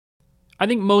I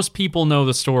think most people know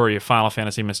the story of Final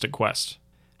Fantasy Mystic Quest.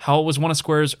 How it was one of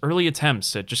Square's early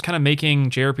attempts at just kind of making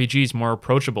JRPGs more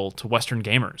approachable to Western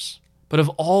gamers. But of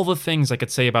all the things I could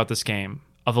say about this game,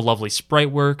 of the lovely sprite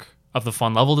work, of the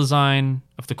fun level design,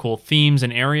 of the cool themes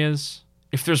and areas,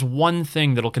 if there's one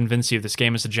thing that'll convince you this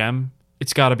game is a gem,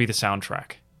 it's gotta be the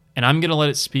soundtrack. And I'm gonna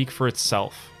let it speak for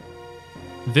itself.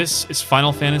 This is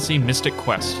Final Fantasy Mystic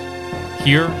Quest,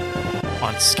 here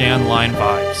on Scanline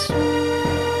Vibes.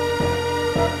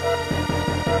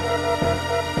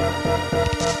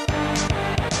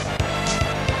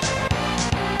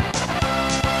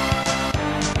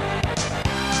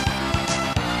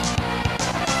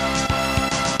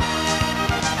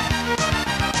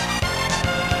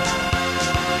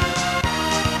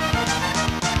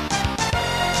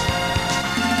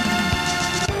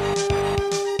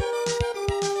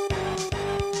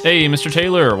 Hey, Mr.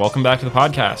 Taylor, welcome back to the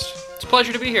podcast. It's a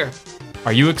pleasure to be here.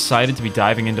 Are you excited to be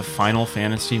diving into Final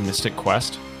Fantasy Mystic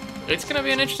Quest? It's going to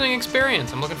be an interesting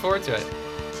experience. I'm looking forward to it.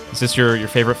 Is this your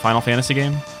favorite Final Fantasy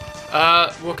game?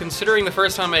 Well, considering the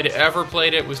first time I'd ever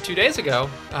played it was 2 days ago,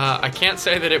 I can't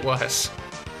say that it was.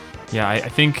 Yeah, I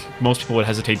think most people would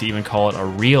hesitate to even call it a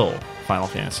real Final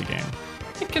Fantasy game.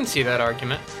 I can see that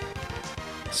argument.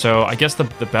 So I guess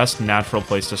the best natural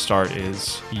place to start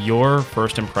is your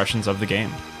first impressions of the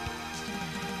game.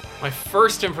 My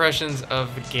first impressions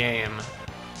of the game.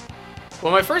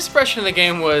 Well, my first impression of the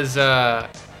game was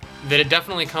that it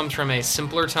definitely comes from a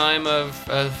simpler time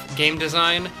of game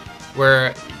design,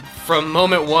 where from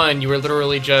moment one, you were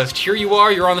literally just, here you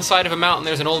are, you're on the side of a mountain,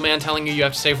 there's an old man telling you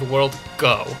have to save the world,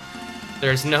 go.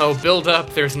 There's no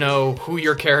build-up, there's no who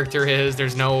your character is,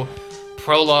 there's no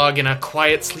prologue in a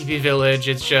quiet, sleepy village.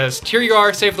 It's just, here you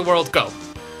are, save the world, go.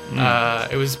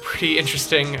 It was pretty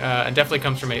interesting, and definitely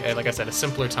comes from, like I said, a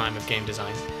simpler time of game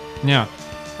design. Yeah.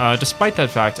 Despite that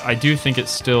fact, I do think it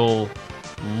still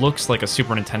looks like a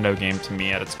Super Nintendo game to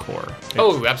me at its core.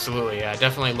 Oh, absolutely, yeah. It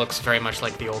definitely looks very much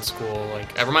like the old school,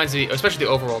 like, it reminds me, especially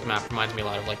the overworld map reminds me a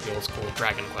lot of, like, the old school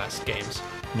Dragon Quest games.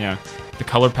 Yeah. The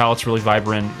color palette's really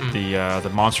vibrant,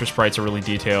 the monster sprites are really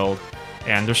detailed,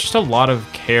 and there's just a lot of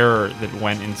care that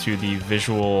went into the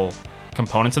visual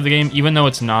components of the game, even though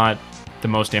it's not the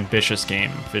most ambitious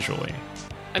game visually.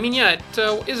 I mean, yeah,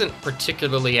 it isn't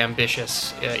particularly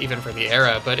ambitious, even for the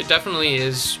era, but it definitely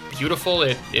is beautiful.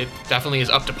 It definitely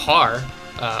is up to par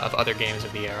of other games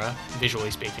of the era, visually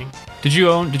speaking. Did you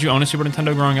own a Super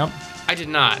Nintendo growing up? I did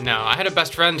not, no. I had a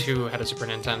best friend who had a Super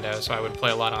Nintendo, so I would play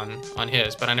a lot on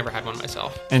his, but I never had one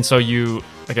myself. And so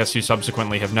I guess you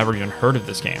subsequently have never even heard of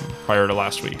this game prior to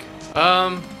last week.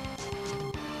 I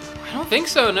don't think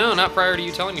so, no, not prior to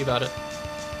you telling me about it.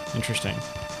 Interesting.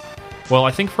 Well,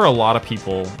 I think for a lot of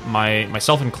people,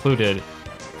 myself included,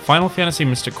 Final Fantasy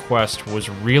Mystic Quest was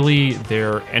really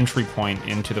their entry point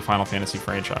into the Final Fantasy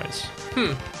franchise.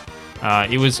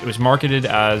 It was marketed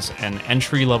as an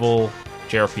entry-level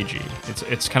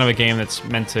JRPG. It's kind of a game that's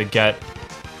meant to get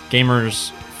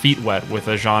gamers' feet wet with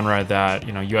a genre that,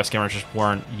 US gamers just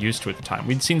weren't used to at the time.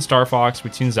 We'd seen Star Fox,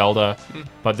 we'd seen Zelda,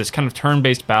 but this kind of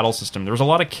turn-based battle system, there was a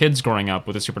lot of kids growing up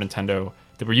with a Super Nintendo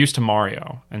that were used to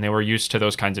Mario, and they were used to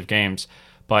those kinds of games.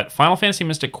 But Final Fantasy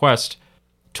Mystic Quest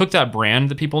took that brand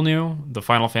that people knew, the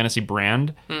Final Fantasy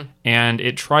brand, and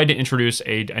it tried to introduce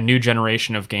a new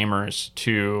generation of gamers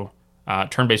to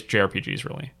turn-based JRPGs,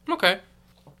 really. Okay.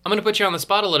 I'm going to put you on the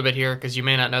spot a little bit here, because you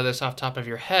may not know this off the top of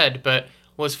your head, but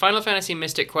was Final Fantasy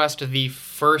Mystic Quest the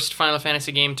first Final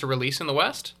Fantasy game to release in the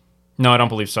West? No, I don't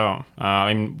believe so.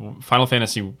 Final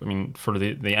Fantasy, for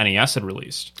the NES had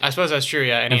released. I suppose that's true,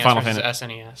 yeah. NES versus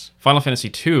SNES. Final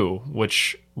Fantasy II,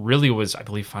 which really was, I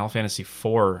believe, Final Fantasy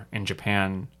IV in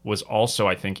Japan, was also,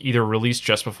 I think, either released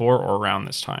just before or around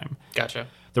this time. Gotcha.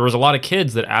 There was a lot of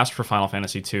kids that asked for Final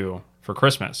Fantasy II for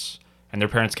Christmas, and their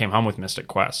parents came home with Mystic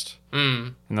Quest.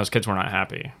 And those kids were not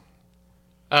happy.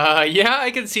 Yeah,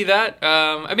 I can see that.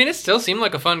 It still seemed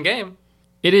like a fun game.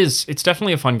 It is. It's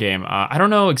definitely a fun game. I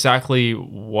don't know exactly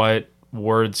what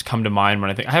words come to mind when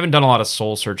I haven't done a lot of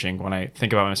soul searching when I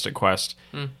think about Mystic Quest.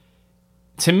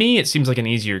 To me, it seems like an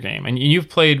easier game. And you've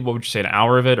played, what would you say, an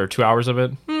hour of it or 2 hours of it?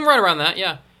 Right around that,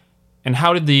 yeah. And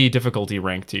how did the difficulty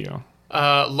rank to you?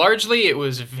 Largely, it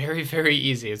was very, very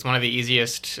easy. It's one of the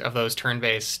easiest of those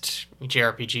turn-based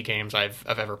JRPG games I've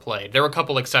ever played. There were a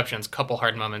couple exceptions, couple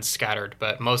hard moments scattered,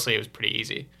 but mostly it was pretty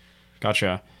easy.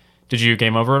 Gotcha. Did you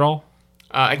game over at all?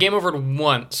 I game overed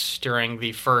once during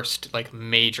the first,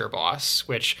 major boss,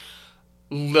 which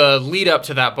the lead up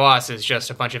to that boss is just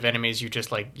a bunch of enemies you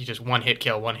just one hit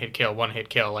kill.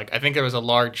 I think there was a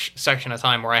large section of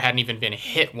time where I hadn't even been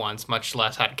hit once, much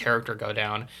less had a character go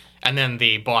down. And then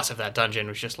the boss of that dungeon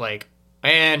was just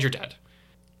and you're dead.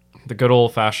 the good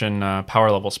old-fashioned power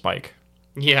level spike.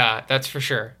 Yeah, that's for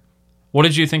sure. What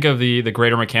did you think of the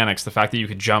greater mechanics, the fact that you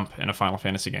could jump in a Final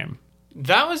Fantasy game?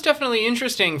 That was definitely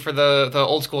interesting for the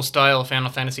old school style Final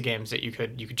Fantasy games, that you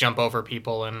could jump over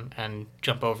people and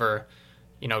jump over,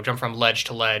 jump from ledge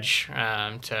to ledge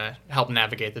to help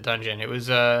navigate the dungeon. It was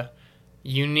a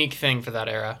unique thing for that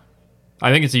era.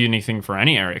 I think it's a unique thing for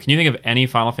any area. Can you think of any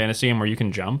Final Fantasy game where you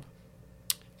can jump?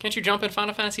 Can't you jump in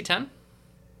Final Fantasy X?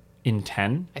 In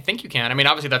 10? I think you can. I mean,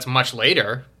 obviously that's much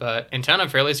later, but in 10 I'm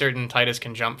fairly certain Tidus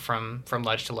can jump from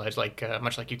ledge to ledge,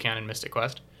 much like you can in Mystic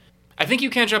Quest. I think you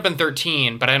can jump in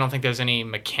 13, but I don't think there's any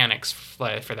mechanics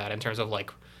for that in terms of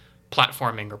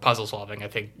platforming or puzzle solving. I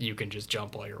think you can just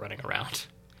jump while you're running around.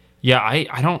 Yeah,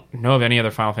 I don't know of any other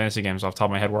Final Fantasy games off the top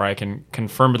of my head where I can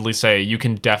confirmedly say you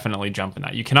can definitely jump in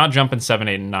that. You cannot jump in 7,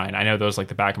 8, and 9. I know those like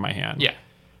the back of my hand. Yeah.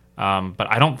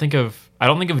 But I don't think of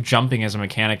jumping as a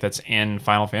mechanic that's in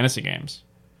Final Fantasy games.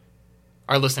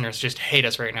 Our listeners just hate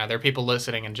us right now. There are people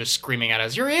listening and just screaming at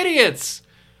us, "You're idiots!"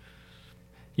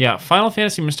 Yeah, Final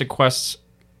Fantasy Mystic Quest's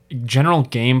general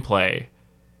gameplay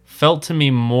felt to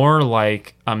me more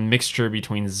like a mixture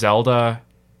between Zelda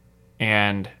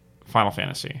and Final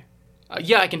Fantasy.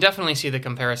 Yeah, I can definitely see the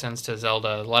comparisons to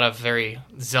Zelda. A lot of very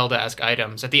Zelda-esque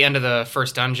items. At the end of the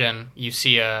first dungeon, you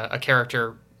see a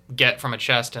character get from a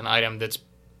chest an item that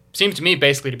seems to me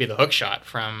basically to be the hookshot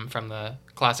from the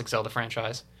classic Zelda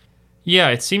franchise. Yeah,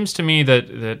 it seems to me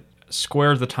that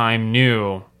Square at the time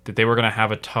knew that they were going to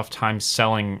have a tough time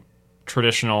selling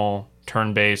traditional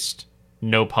turn-based,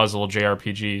 no-puzzle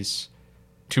JRPGs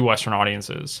to Western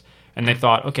audiences. And they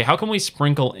thought, okay, how can we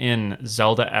sprinkle in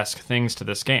Zelda-esque things to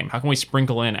this game? How can we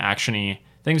sprinkle in action-y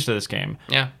things to this game?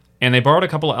 Yeah. And they borrowed a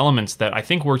couple of elements that I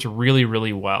think worked really,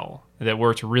 really well.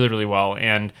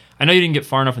 And I know you didn't get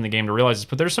far enough in the game to realize this,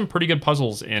 but there's some pretty good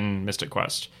puzzles in Mystic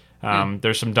Quest.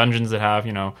 There's some dungeons that have,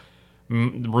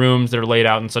 rooms that are laid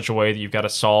out in such a way that you've got to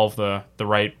solve the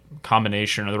right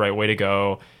combination or the right way to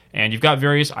go. And you've got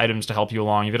various items to help you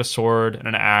along. You've got a sword and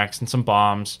an axe and some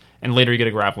bombs, and later you get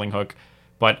a grappling hook.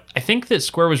 But I think that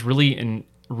Square was really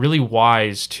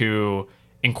wise to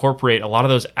incorporate a lot of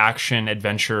those action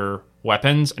adventure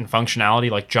weapons and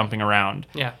functionality, like jumping around.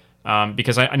 Yeah.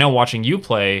 Because I know watching you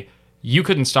play, you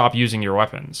couldn't stop using your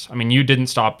weapons. I mean, you didn't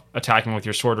stop attacking with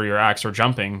your sword or your axe or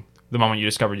jumping the moment you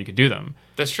discovered you could do them.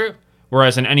 That's true.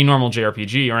 Whereas in any normal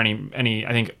JRPG or any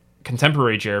I think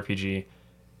contemporary JRPG,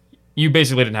 you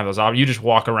basically didn't have those options. You just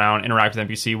walk around, interact with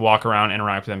NPC, walk around,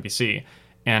 interact with NPC.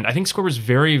 And I think Square was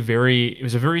it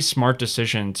was a very smart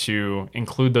decision to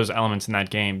include those elements in that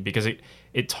game, because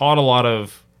it taught a lot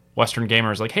of Western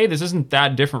gamers, like, hey, this isn't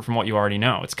that different from what you already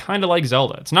know. It's kind of like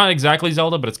Zelda. It's not exactly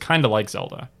Zelda, but it's kind of like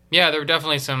Zelda. Yeah, there were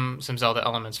definitely some Zelda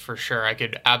elements for sure. I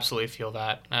could absolutely feel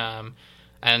that.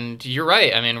 And you're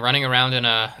right. I mean, running around in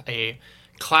a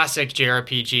classic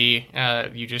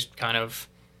JRPG, you just kind of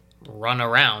run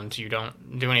around. You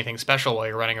don't do anything special while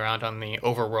you're running around on the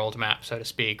overworld map, so to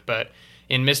speak. But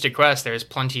in Mystic Quest, there's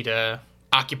plenty to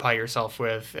occupy yourself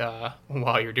with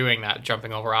while you're doing that,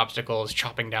 jumping over obstacles,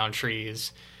 chopping down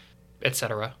trees,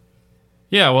 etc.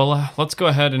 Yeah, well, let's go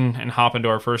ahead and hop into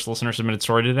our first listener-submitted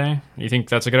story today. You think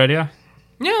that's a good idea?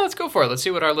 Yeah, let's go for it. Let's see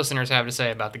what our listeners have to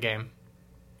say about the game.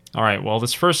 All right, well,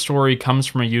 this first story comes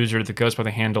from a user that goes by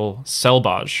the handle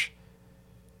Selbage.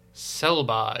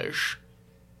 Selbage.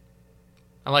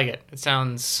 I like it. It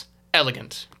sounds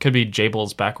elegant. Could be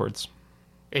Jables backwards.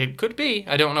 It could be.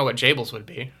 I don't know what Jables would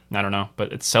be. I don't know,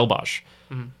 but it's Selbage.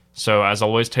 Mm-hmm. So, as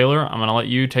always, Taylor, I'm going to let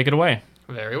you take it away.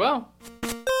 Very well.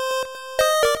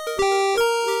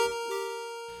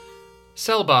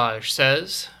 Selbage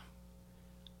says,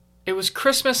 "It was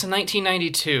Christmas in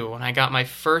 1992 when I got my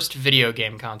first video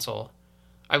game console.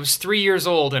 I was 3 years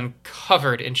old and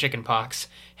covered in chickenpox,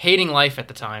 hating life at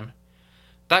the time.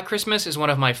 That Christmas is one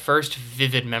of my first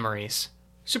vivid memories.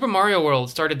 Super Mario World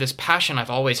started this passion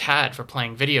I've always had for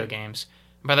playing video games.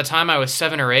 By the time I was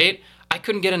 7 or 8, I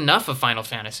couldn't get enough of Final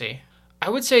Fantasy. I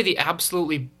would say the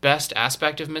absolutely best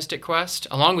aspect of Mystic Quest,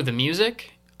 along with the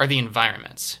music, are the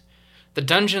environments. The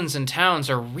dungeons and towns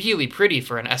are really pretty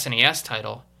for an SNES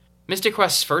title. Mystic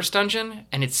Quest's first dungeon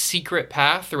and its secret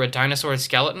path through a dinosaur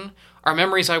skeleton are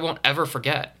memories I won't ever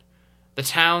forget. The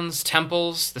towns,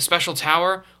 temples, the special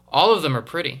tower, all of them are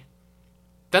pretty.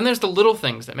 Then there's the little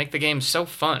things that make the game so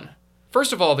fun.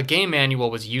 First of all, the game manual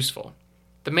was useful.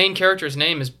 The main character's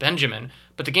name is Benjamin,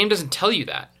 but the game doesn't tell you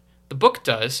that. The book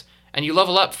does, and you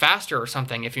level up faster or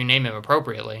something if you name him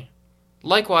appropriately.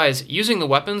 Likewise, using the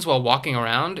weapons while walking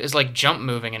around is like jump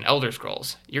moving in Elder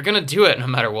Scrolls. You're gonna do it no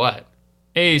matter what."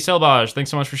 Hey, Selbage,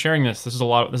 thanks so much for sharing this. This is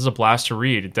a blast to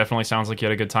read. It definitely sounds like you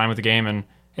had a good time with the game, and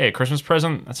hey, a Christmas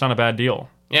present, that's not a bad deal.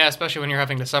 Yeah, especially when you're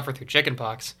having to suffer through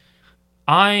chickenpox.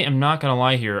 I am not going to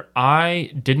lie here.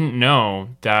 I didn't know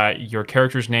that your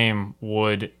character's name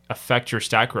would affect your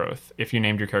stat growth if you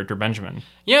named your character Benjamin.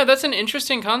 Yeah, that's an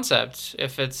interesting concept.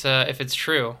 If it's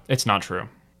true. It's not true.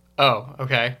 Oh,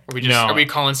 okay. No. Are we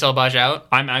calling Selbage out?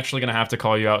 I'm actually going to have to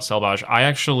call you out, Selbage. I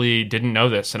actually didn't know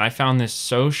this, and I found this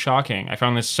so shocking. I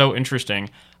found this so interesting.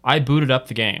 I booted up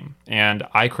the game, and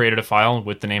I created a file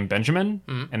with the name Benjamin,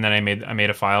 and then I made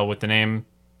a file with the name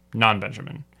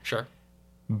non-Benjamin. Sure.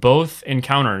 Both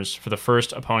encounters for the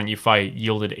first opponent you fight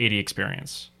yielded 80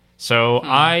 experience. So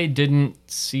I didn't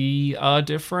see a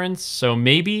difference. So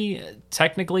maybe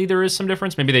technically there is some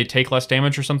difference. Maybe they take less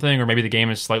damage or something, or maybe the game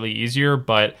is slightly easier,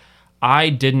 but I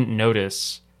didn't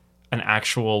notice an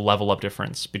actual level up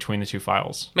difference between the two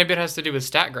files. Maybe it has to do with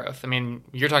stat growth. I mean,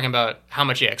 you're talking about how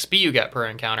much EXP you get per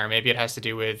encounter. Maybe it has to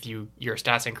do with your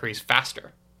stats increase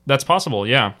faster. That's possible,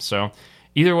 yeah. So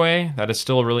either way, that is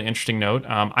still a really interesting note.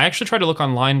 I actually tried to look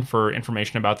online for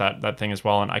information about that thing as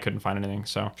well, and I couldn't find anything.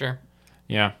 So Sure.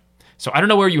 Yeah. So I don't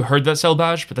know where you heard that,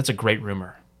 Selbage, but that's a great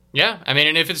rumor. Yeah, I mean,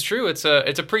 and if it's true, it's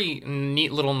a pretty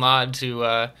neat little nod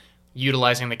to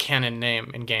utilizing the canon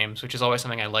name in games, which is always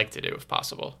something I like to do if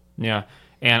possible. Yeah,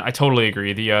 and I totally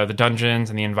agree. The dungeons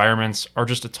and the environments are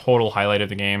just a total highlight of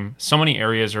the game. So many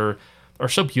areas are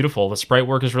so beautiful. The sprite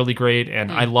work is really great,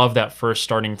 and I love that first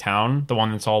starting town, the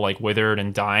one that's all like withered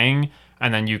and dying,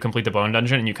 and then you complete the bone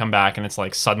dungeon and you come back and it's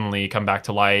like suddenly come back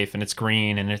to life and it's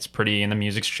green and it's pretty and the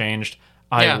music's changed.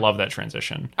 I love that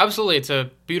transition. Absolutely, it's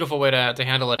a beautiful way to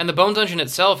handle it. And the bone dungeon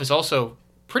itself is also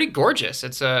pretty gorgeous.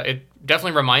 It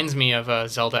definitely reminds me of a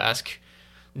Zelda-esque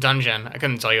dungeon. I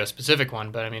couldn't tell you a specific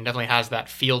one, but I mean, it definitely has that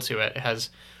feel to it. It has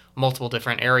multiple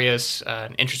different areas,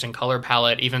 an interesting color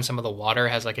palette. Even some of the water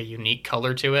has like a unique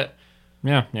color to it.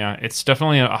 Yeah, it's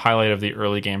definitely a highlight of the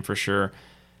early game for sure.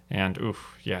 And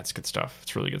it's good stuff.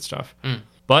 It's really good stuff.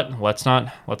 But let's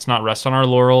not rest on our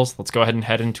laurels. Let's go ahead and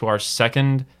head into our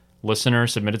second listener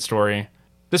submitted story.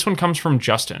 This one comes from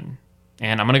Justin,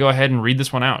 and I'm going to go ahead and read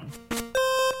this one out.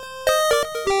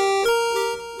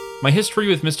 My history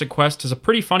with Mystic Quest is a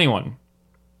pretty funny one.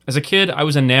 As a kid, I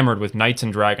was enamored with Knights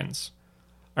and Dragons.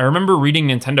 I remember reading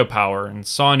Nintendo Power and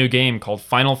saw a new game called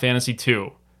Final Fantasy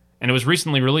II, and it was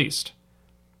recently released.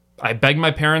 I begged my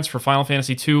parents for Final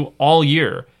Fantasy II all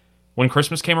year. When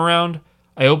Christmas came around,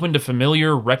 I opened a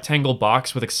familiar rectangle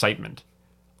box with excitement,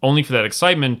 only for that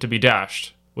excitement to be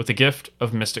dashed with the gift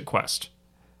of Mystic Quest.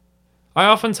 I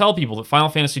often tell people that Final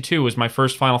Fantasy II was my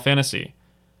first Final Fantasy,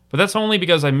 but that's only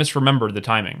because I misremembered the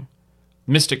timing.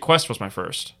 Mystic Quest was my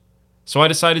first, so I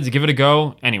decided to give it a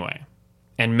go anyway.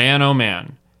 And man, oh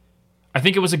man, I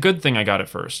think it was a good thing I got it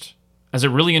first, as it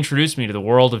really introduced me to the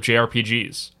world of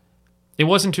JRPGs. It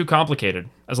wasn't too complicated,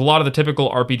 as a lot of the typical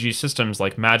RPG systems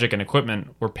like magic and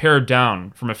equipment were pared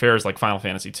down from affairs like Final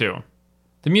Fantasy II.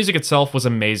 The music itself was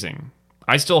amazing.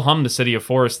 I still hum the City of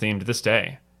Forest theme to this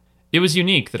day. It was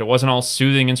unique that it wasn't all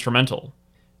soothing instrumental.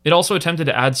 It also attempted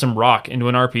to add some rock into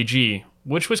an RPG,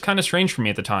 which was kind of strange for me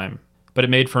at the time, but it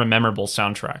made for a memorable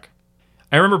soundtrack.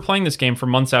 I remember playing this game for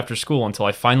months after school until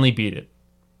I finally beat it.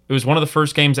 It was one of the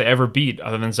first games I ever beat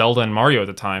other than Zelda and Mario at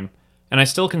the time, and I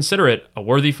still consider it a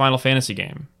worthy Final Fantasy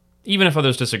game, even if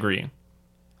others disagree.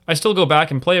 I still go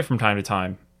back and play it from time to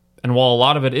time, and while a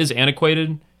lot of it is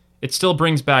antiquated, it still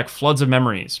brings back floods of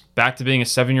memories, back to being a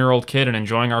 7-year-old kid and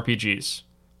enjoying RPGs.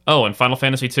 Oh, and Final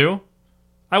Fantasy II?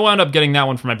 I wound up getting that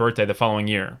one for my birthday the following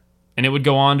year, and it would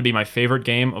go on to be my favorite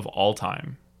game of all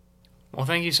time. Well,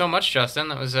 thank you so much, Justin.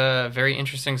 That was a very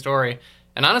interesting story.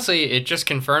 And honestly, it just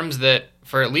confirms that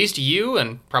for at least you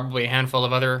and probably a handful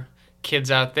of other kids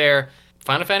out there,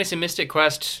 Final Fantasy Mystic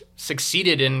Quest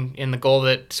succeeded in the goal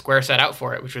that Square set out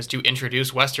for it, which was to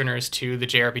introduce Westerners to the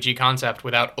JRPG concept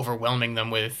without overwhelming them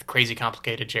with crazy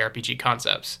complicated JRPG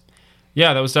concepts.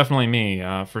 Yeah, that was definitely me,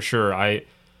 for sure. I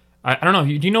don't know,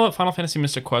 do you know what Final Fantasy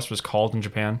Mystic Quest was called in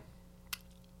Japan?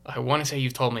 I want to say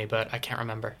you've told me, but I can't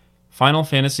remember. Final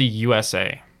Fantasy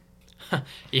USA.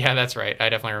 Yeah, that's right. I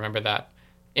definitely remember that.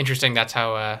 Interesting, that's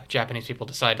how Japanese people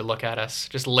decide to look at us.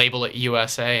 Just label it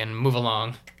USA and move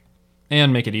along.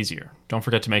 And make it easier. Don't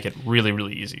forget to make it really,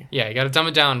 really easy. Yeah, you gotta dumb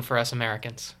it down for us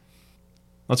Americans.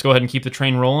 Let's go ahead and keep the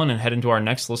train rolling and head into our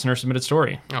next listener-submitted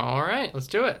story. All right, let's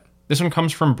do it. This one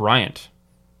comes from Bryant.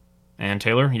 And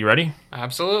Taylor, you ready?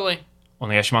 Absolutely.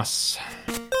 Onegaishimasu.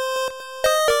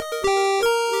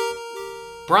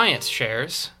 Bryant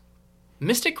shares,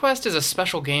 Mystic Quest is a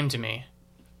special game to me.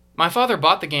 My father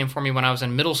bought the game for me when I was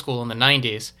in middle school in the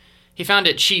 90s. He found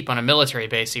it cheap on a military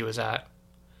base he was at.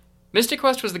 Mystic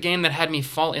Quest was the game that had me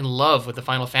fall in love with the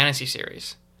Final Fantasy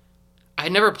series. I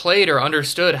had never played or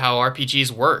understood how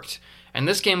RPGs worked, and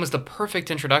this game was the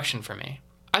perfect introduction for me.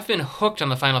 I've been hooked on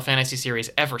the Final Fantasy series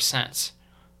ever since.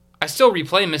 I still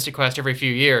replay Mystic Quest every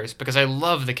few years because I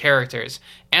love the characters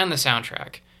and the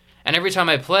soundtrack, and every time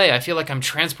I play, I feel like I'm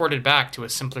transported back to a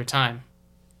simpler time.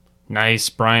 Nice,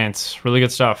 Bryant. Really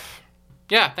good stuff.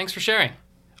 Yeah, thanks for sharing.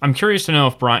 I'm curious to know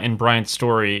if in Bryant's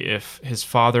story, if his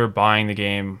father buying the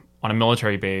game on a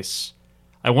military base,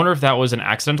 I wonder if that was an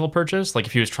accidental purchase, like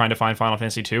if he was trying to find Final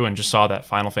Fantasy 2 and just saw that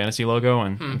Final Fantasy logo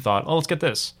and thought, oh, let's get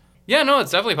this. Yeah, no,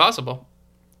 it's definitely possible.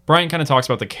 Bryant kind of talks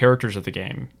about the characters of the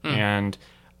game, and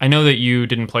I know that you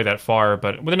didn't play that far,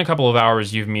 but within a couple of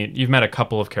hours, you've met a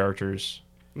couple of characters.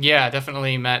 Yeah,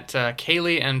 definitely met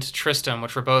Kaylee and Tristram,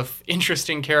 which were both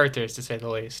interesting characters, to say the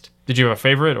least. Did you have a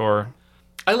favorite, or...?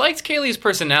 I liked Kaylee's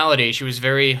personality. She was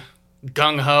very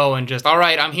gung-ho and just, all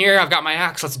right, I'm here, I've got my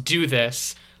axe, let's do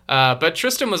this. But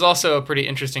Tristram was also a pretty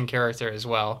interesting character as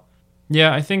well.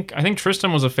 Yeah, I think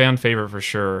Tristram was a fan favorite for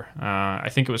sure. I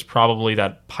think it was probably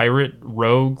that pirate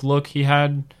rogue look he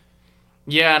had.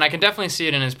 Yeah, and I can definitely see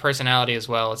it in his personality as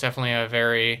well. It's definitely a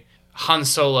very Han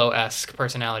Solo-esque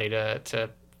personality, to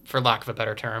for lack of a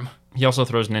better term. He also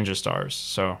throws ninja stars,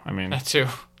 so, I mean... That too.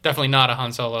 Definitely not a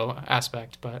Han Solo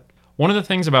aspect, but... One of the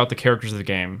things about the characters of the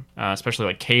game, especially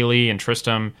like Kaylee and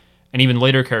Tristram, and even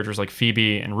later characters like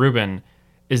Phoebe and Ruben,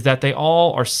 is that they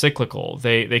all are cyclical.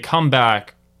 They come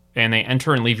back, and they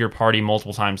enter and leave your party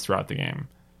multiple times throughout the game.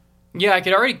 Yeah, I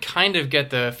could already kind of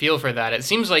get the feel for that. It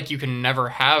seems like you can never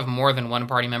have more than one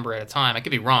party member at a time. I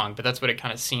could be wrong, but that's what it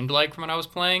kind of seemed like from when I was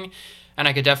playing. And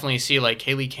I could definitely see, like,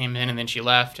 Kaylee came in and then she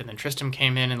left, and then Tristram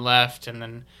came in and left, and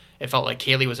then it felt like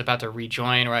Kaylee was about to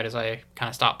rejoin right as I kind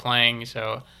of stopped playing.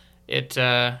 So it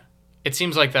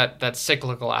seems like that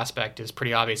cyclical aspect is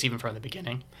pretty obvious even from the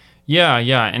beginning. Yeah,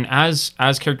 and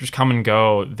as characters come and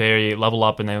go, they level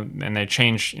up and they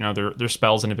change, their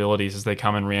spells and abilities as they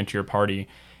come and re-enter your party.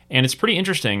 And it's pretty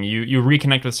interesting. You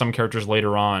reconnect with some characters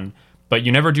later on, but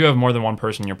you never do have more than one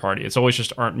person in your party. It's always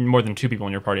just more than two people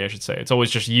in your party, I should say. It's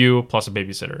always just you plus a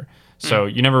babysitter. So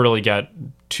you never really get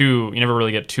too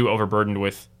overburdened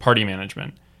with party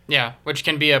management. Yeah, which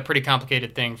can be a pretty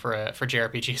complicated thing for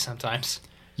JRPG sometimes.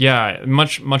 Yeah,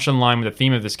 much in line with the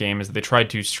theme of this game is that they tried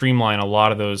to streamline a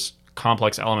lot of those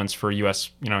complex elements for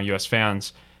US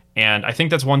fans. And I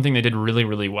think that's one thing they did really,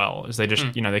 really well, is they just,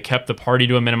 they kept the party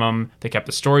to a minimum, they kept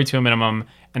the story to a minimum,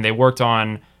 and they worked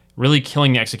on really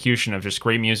killing the execution of just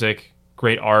great music,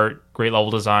 great art, great level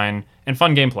design, and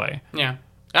fun gameplay. Yeah,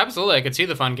 absolutely. I could see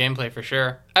the fun gameplay for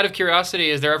sure. Out of curiosity,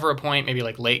 is there ever a point, maybe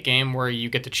like late game, where you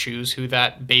get to choose who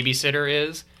that babysitter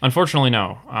is? Unfortunately,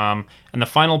 no. And the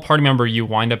final party member you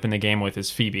wind up in the game with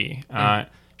is Phoebe.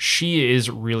 She is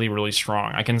really, really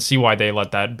strong. I can see why they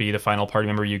let that be the final party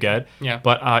member you get. Yeah.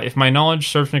 But if my knowledge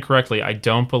serves me correctly, I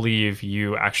don't believe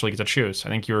you actually get to choose. I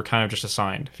think you were kind of just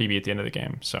assigned Phoebe at the end of the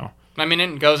game. So I mean,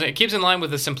 it keeps in line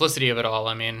with the simplicity of it all.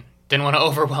 I mean, didn't want to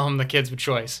overwhelm the kids with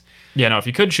choice. Yeah, no, if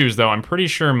you could choose, though, I'm pretty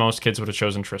sure most kids would have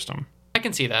chosen Tristram. I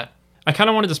can see that. I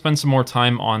kind of wanted to spend some more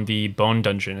time on the Bone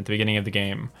Dungeon at the beginning of the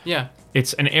game. Yeah.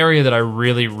 It's an area that I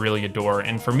really, really adore.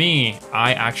 And for me,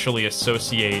 I actually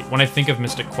associate, when I think of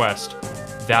Mystic Quest,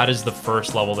 that is the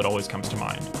first level that always comes to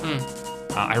mind.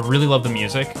 I really love the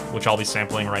music, which I'll be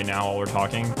sampling right now while we're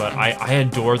talking, but I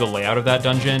adore the layout of that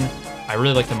dungeon. I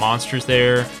really like the monsters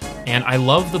there, and I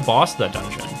love the boss of that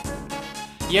dungeon.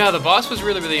 Yeah, the boss was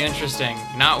really, really interesting.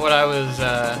 Not what I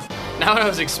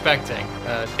was expecting.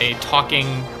 A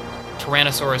talking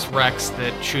Tyrannosaurus Rex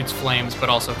that shoots flames but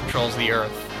also controls the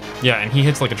earth. Yeah, and he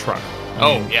hits like a truck.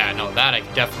 I mean, that I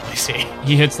can definitely see.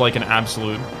 He hits like an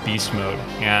absolute beast mode,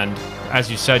 and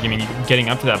as you said, getting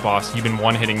up to that boss, you've been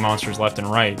one-hitting monsters left and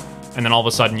right, and then all of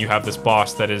a sudden you have this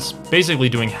boss that is basically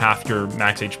doing half your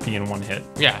max HP in one hit.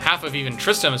 Yeah, half of even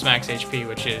Tristram's max HP,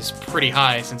 which is pretty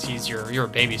high since he's your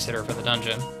babysitter for the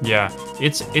dungeon. Yeah,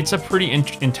 it's a pretty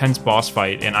intense boss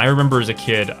fight, and I remember as a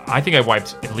kid, I think I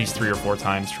wiped at least 3 or 4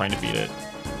 times trying to beat it.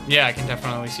 Yeah, I can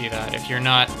definitely see that. If you're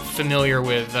not familiar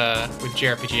with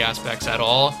JRPG aspects at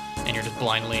all, and you're just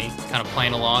blindly kind of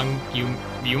playing along,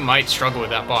 you might struggle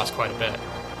with that boss quite a bit.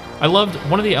 I loved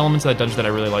one of the elements of that dungeon that I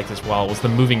really liked as well was the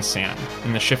moving sand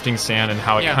and the shifting sand and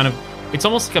how it it's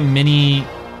almost like a mini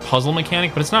puzzle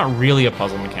mechanic, but it's not really a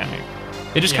puzzle mechanic.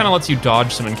 It just kind of lets you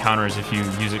dodge some encounters if you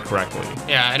use it correctly.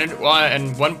 Yeah, and at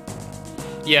one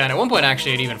point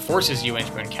actually it even forces you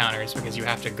into encounters because you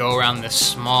have to go around this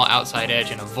small outside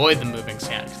edge and avoid the moving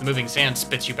sand. Because the moving sand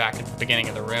spits you back at the beginning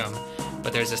of the room.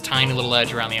 But there's this tiny little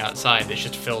edge around the outside that's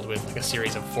just filled with like a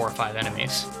series of 4 or 5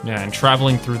 enemies. Yeah, and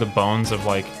traveling through the bones of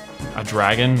like a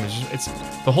dragon. It's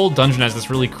the whole dungeon has this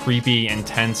really creepy,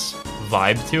 intense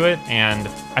vibe to it, and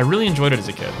I really enjoyed it as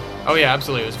a kid. Oh yeah,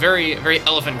 absolutely. It was very, very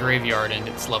Elephant Graveyard in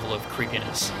its level of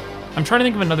creepiness. I'm trying to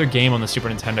think of another game on the Super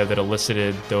Nintendo that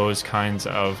elicited those kinds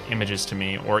of images to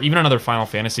me, or even another Final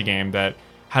Fantasy game that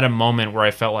had a moment where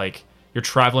I felt like you're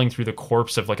traveling through the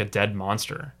corpse of like a dead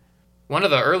monster. One of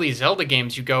the early Zelda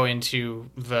games, you go into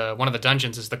one of the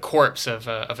dungeons is the corpse of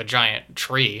a giant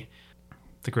tree.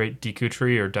 The Great Deku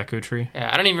Tree or Deku Tree? Yeah,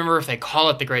 I don't even remember if they call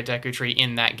it the Great Deku Tree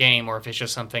in that game or if it's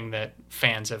just something that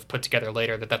fans have put together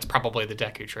later that's probably the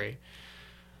Deku Tree.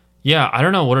 Yeah, I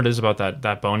don't know what it is about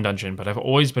that Bone Dungeon, but I've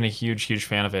always been a huge, huge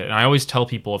fan of it. And I always tell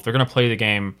people, if they're going to play the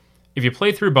game, if you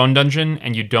play through Bone Dungeon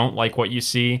and you don't like what you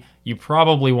see, you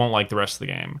probably won't like the rest of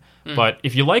the game. But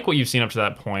if you like what you've seen up to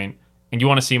that point and you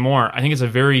want to see more, I think it's a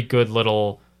very good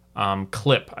little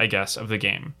clip, I guess, of the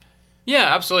game.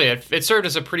 Yeah, absolutely. It served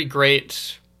as a pretty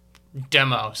great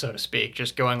demo, so to speak,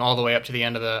 just going all the way up to the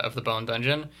end of the Bone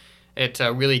Dungeon. It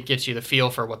really gets you the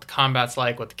feel for what the combat's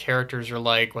like, what the characters are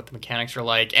like, what the mechanics are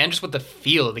like, and just what the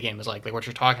feel of the game is like what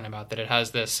you're talking about, that it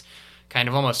has this kind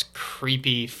of almost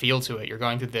creepy feel to it. You're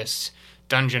going through this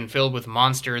dungeon filled with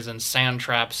monsters and sand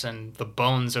traps and the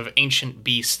bones of ancient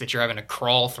beasts that you're having to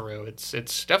crawl through.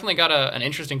 It's definitely got an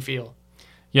interesting feel.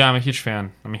 Yeah, I'm a huge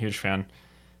fan.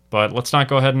 But let's not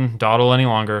go ahead and dawdle any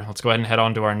longer. Let's go ahead and head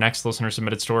on to our next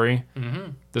listener-submitted story.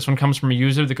 Mm-hmm. This one comes from a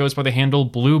user that goes by the handle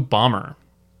Blue Bomber.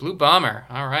 Blue Bomber.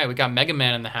 All right, we got Mega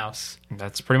Man in the house.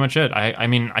 That's pretty much it. I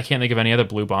mean, I can't think of any other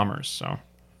Blue Bombers, so...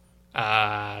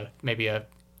 Maybe a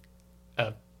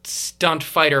stunt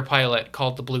fighter pilot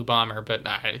called the Blue Bomber, but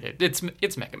it's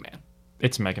Mega Man.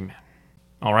 It's Mega Man.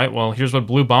 All right, well, here's what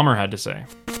Blue Bomber had to say.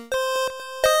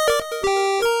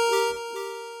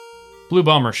 Blue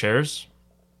Bomber shares...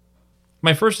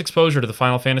 My first exposure to the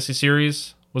Final Fantasy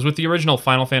series was with the original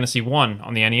Final Fantasy I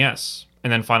on the NES,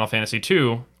 and then Final Fantasy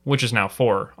II, which is now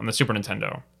 4, on the Super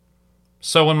Nintendo.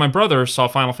 So when my brother saw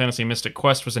Final Fantasy Mystic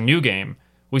Quest was a new game,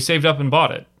 we saved up and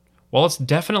bought it. While it's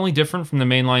definitely different from the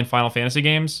mainline Final Fantasy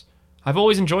games, I've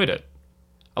always enjoyed it.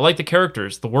 I like the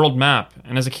characters, the world map,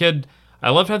 and as a kid,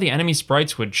 I loved how the enemy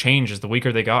sprites would change as the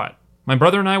weaker they got. My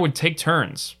brother and I would take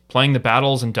turns, playing the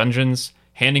battles and dungeons,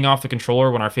 handing off the controller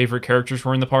when our favorite characters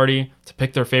were in the party to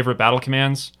pick their favorite battle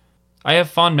commands. I have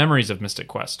fond memories of Mystic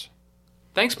Quest.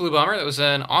 Thanks, Blue Bomber. That was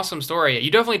an awesome story. You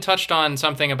definitely touched on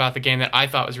something about the game that I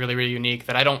thought was really, really unique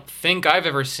that I don't think I've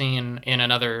ever seen in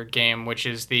another game, which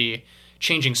is the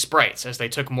changing sprites. As they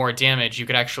took more damage, you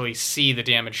could actually see the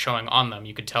damage showing on them.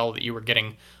 You could tell that you were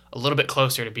getting a little bit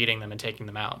closer to beating them and taking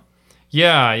them out.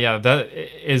 Yeah, that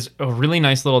is a really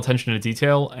nice little attention to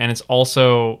detail, and it's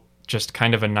also just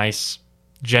kind of a nice,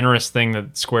 generous thing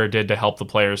that Square did to help the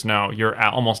players know you're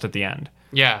almost at the end.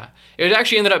 Yeah. It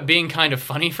actually ended up being kind of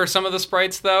funny for some of the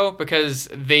sprites, though, because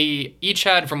they each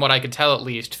had, from what I could tell at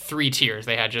least, 3 tiers.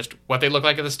 They had just what they looked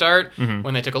like at the start,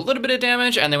 when they took a little bit of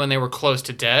damage, and then when they were close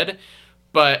to dead.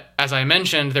 But as I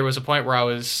mentioned, there was a point where I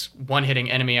was one-hitting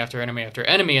enemy after enemy after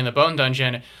enemy in the Bone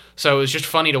Dungeon, so it was just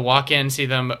funny to walk in, see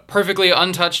them perfectly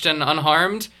untouched and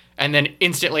unharmed, and then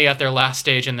instantly at their last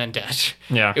stage and then dead.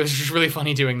 Yeah. It was just really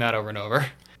funny doing that over and over.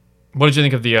 What did you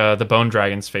think of the Bone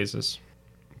Dragon's phases?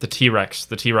 The T-Rex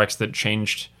that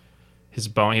changed his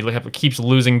bone. He keeps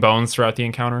losing bones throughout the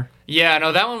encounter. Yeah,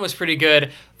 no, that one was pretty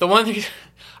good. The one thing,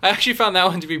 I actually found that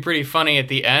one to be pretty funny at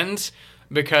the end,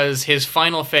 because his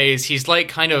final phase, he's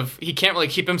like he can't really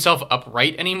keep himself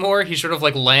upright anymore. He's sort of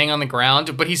like laying on the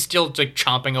ground, but he's still like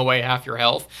chomping away half your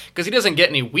health, because he doesn't get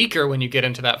any weaker when you get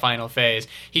into that final phase.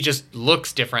 He just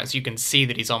looks different, so you can see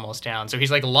that he's almost down. So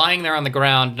he's like lying there on the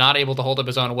ground, not able to hold up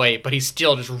his own weight, but he's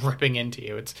still just ripping into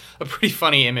you. It's a pretty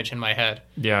funny image in my head.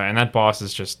 Yeah, and that boss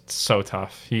is just so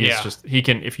tough. He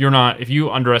can, if you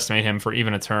underestimate him for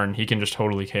even a turn, he can just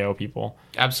totally KO people.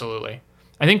 Absolutely.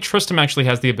 I think Tristram actually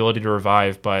has the ability to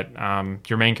revive, but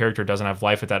your main character doesn't have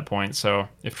life at that point. So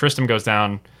if Tristram goes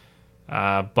down,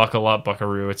 buckle up,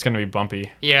 buckaroo. It's going to be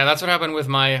bumpy. Yeah, that's what happened with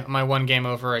my one game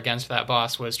over against that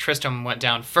boss, was Tristram went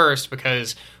down first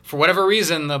because for whatever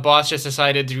reason, the boss just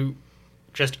decided to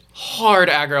just hard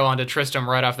aggro onto Tristram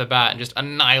right off the bat and just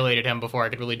annihilated him before I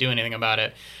could really do anything about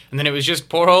it. And then it was just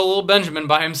poor old little Benjamin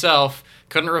by himself.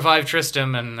 Couldn't revive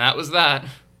Tristram, and that was that.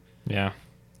 Yeah,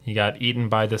 he got eaten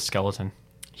by the skeleton.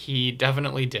 He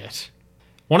definitely did.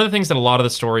 One of the things that a lot of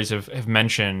the stories have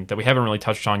mentioned that we haven't really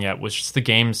touched on yet was just the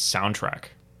game's soundtrack.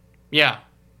 Yeah,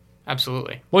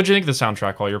 absolutely. What did you think of the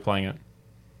soundtrack while you were playing it?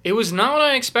 It was not what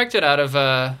I expected out of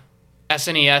a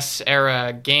SNES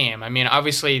era game. I mean,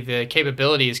 obviously the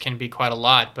capabilities can be quite a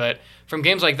lot, but from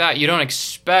games like that, you don't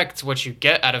expect what you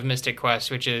get out of Mystic Quest,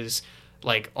 which is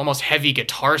like almost heavy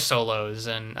guitar solos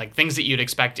and like things that you'd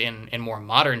expect in more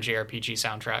modern JRPG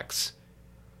soundtracks.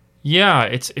 Yeah,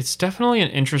 it's definitely an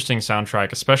interesting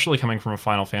soundtrack, especially coming from a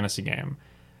Final Fantasy game.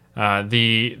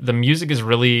 The music is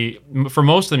really, for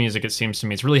most of the music, it seems to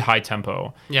me, it's really high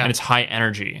tempo, Yeah. and it's high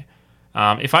energy.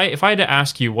 If I had to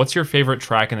ask you, what's your favorite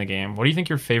track in the game? What do you think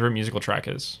your favorite musical track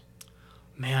is?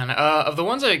 Man, of the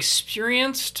ones I've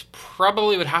experienced,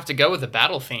 probably would have to go with the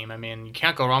battle theme. I mean, you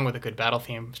can't go wrong with a good battle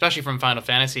theme, especially from Final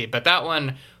Fantasy. But that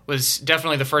one was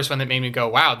definitely the first one that made me go,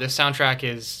 wow, this soundtrack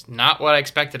is not what I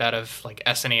expected out of like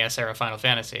SNES era Final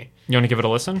Fantasy. You want to give it a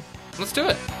listen? Let's do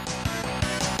it.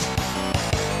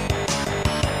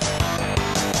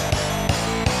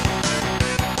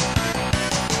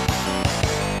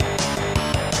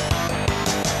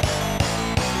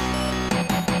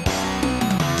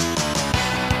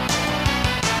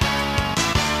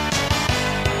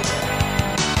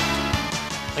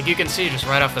 Like you can see just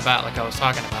right off the bat, like I was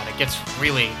talking about, it gets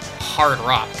really hard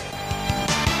rock.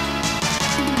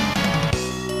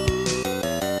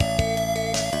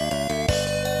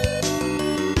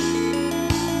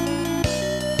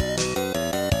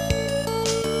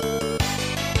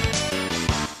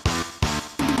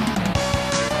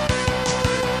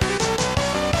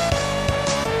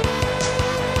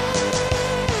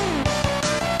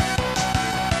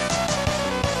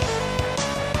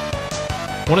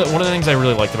 One of the things I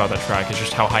really liked about that track is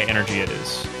just how high energy it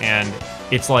is, and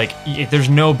it's like there's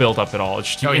no build up at all. It's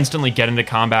just you instantly get into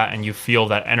combat and you feel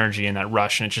that energy and that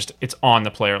rush, and it's on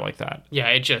the player like that. Yeah,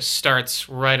 it just starts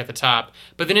right at the top,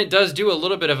 but then it does do a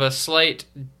little bit of a slight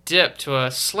dip to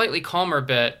a slightly calmer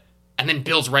bit, and then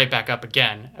builds right back up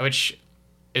again, which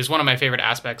is one of my favorite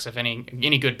aspects of any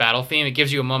good battle theme. It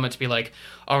gives you a moment to be like,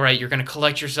 all right, you're going to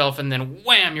collect yourself, and then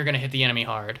wham, you're going to hit the enemy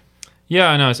hard. Yeah,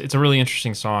 I know. It's a really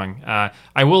interesting song.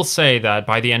 I will say that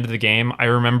by the end of the game, I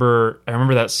remember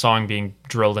that song being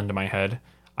drilled into my head.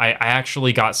 I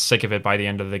actually got sick of it by the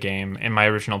end of the game in my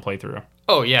original playthrough.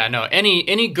 Oh yeah, no.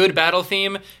 Any good battle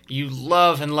theme you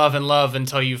love and love and love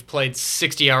until you've played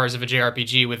 60 hours of a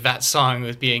JRPG with that song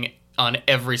with being on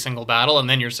every single battle, and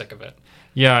then you're sick of it.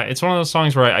 Yeah, it's one of those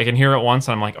songs where I can hear it once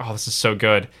and I'm like, oh, this is so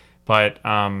good. But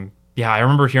yeah, I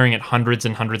remember hearing it hundreds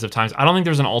and hundreds of times. I don't think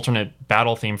there's an alternate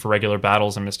battle theme for regular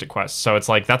battles in Mystic Quest. So it's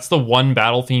like that's the one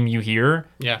battle theme you hear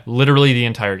literally the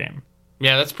entire game.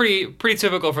 Yeah, that's pretty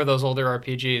typical for those older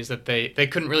RPGs that they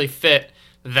couldn't really fit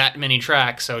that many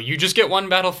tracks. So you just get one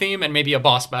battle theme and maybe a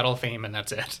boss battle theme, and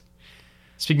that's it.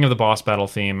 Speaking of the boss battle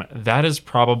theme, that is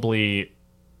probably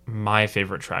my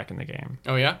favorite track in the game.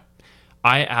 Oh yeah?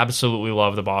 I absolutely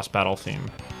love the boss battle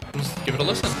theme. Let's give it a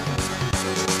listen.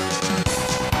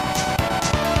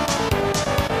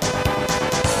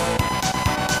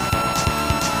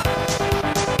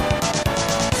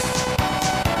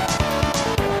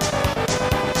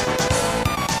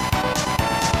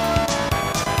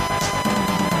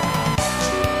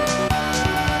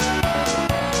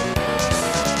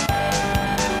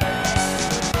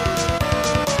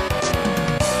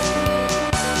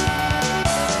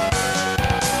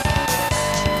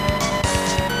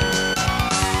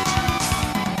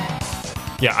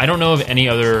 Yeah, I don't know of any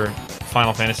other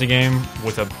Final Fantasy game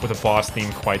with a boss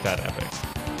theme quite that epic.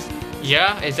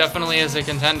 Yeah, it definitely is a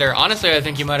contender. Honestly, I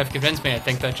think you might have convinced me. I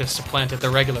think that just supplanted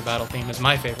the regular battle theme as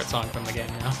my favorite song from the game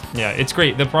now. Yeah, it's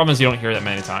great. The problem is you don't hear it that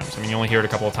many times. I mean, you only hear it a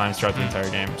couple of times throughout the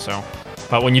entire game. So,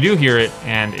 but when you do hear it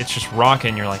and it's just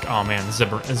rocking, you're like, oh man, this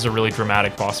is a really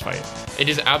dramatic boss fight. It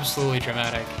is absolutely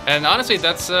dramatic, and honestly,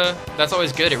 that's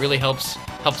always good. It really helps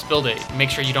build it. Make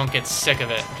sure you don't get sick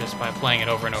of it just by playing it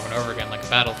over and over and over again like a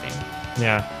battle theme.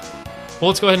 Yeah. Well,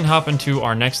 let's go ahead and hop into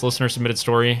our next listener submitted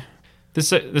story.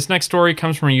 This next story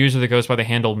comes from a user that goes by the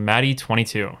handle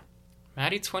Maddie22.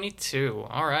 Maddie22.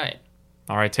 All right.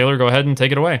 All right, Taylor, go ahead and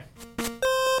take it away.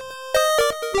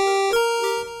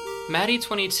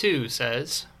 Maddie22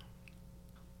 says,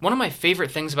 one of my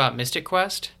favorite things about Mystic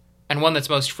Quest, and one that's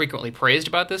most frequently praised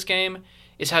about this game,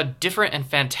 is how different and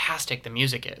fantastic the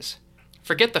music is.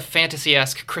 Forget the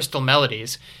fantasy-esque crystal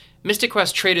melodies. Mystic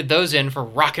Quest traded those in for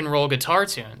rock and roll guitar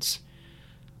tunes.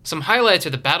 Some highlights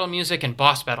are the battle music and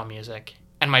boss battle music,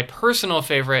 and my personal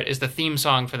favorite is the theme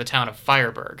song for the town of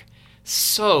Fireburg.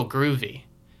 So groovy.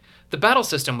 The battle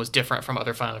system was different from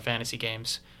other Final Fantasy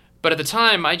games, but at the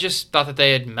time I just thought that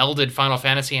they had melded Final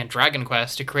Fantasy and Dragon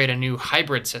Quest to create a new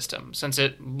hybrid system, since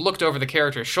it looked over the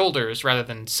character's shoulders rather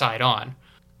than side-on.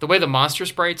 The way the monster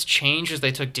sprites changed as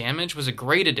they took damage was a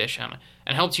great addition,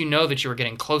 and helped you know that you were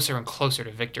getting closer and closer to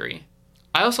victory.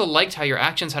 I also liked how your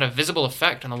actions had a visible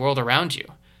effect on the world around you.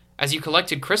 As you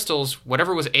collected crystals,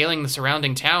 whatever was ailing the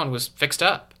surrounding town was fixed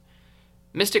up.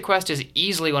 Mystic Quest is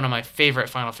easily one of my favorite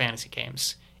Final Fantasy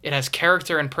games. It has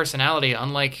character and personality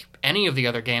unlike any of the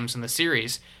other games in the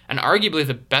series, and arguably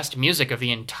the best music of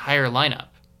the entire lineup.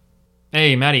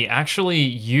 Hey, Maddie, actually,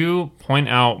 you point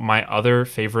out my other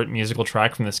favorite musical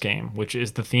track from this game, which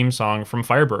is the theme song from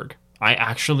Fireburg. I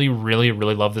actually really,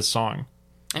 really love this song.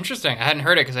 Interesting. I hadn't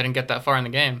heard it because I didn't get that far in the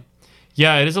game.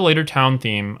 Yeah, it is a later town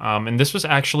theme, and this was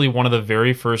actually one of the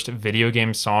very first video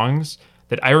game songs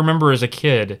that I remember as a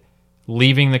kid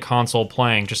leaving the console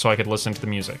playing just so I could listen to the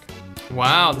music.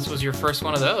 Wow, this was your first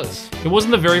one of those. It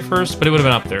wasn't the very first, but it would have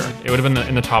been up there. It would have been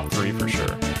in the top 3 for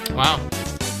sure. Wow.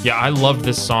 Yeah, I loved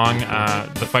this song.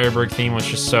 The Fireburg theme was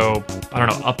just so, I don't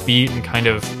know, upbeat and kind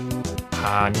of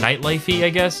nightlifey, I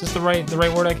guess is the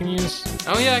right word I can use.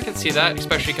 Oh yeah, I can see that,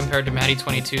 especially compared to Maddie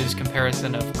 22's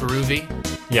comparison of groovy.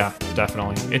 Yeah,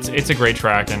 definitely. It's a great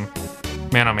track, and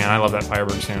man, oh man, I love that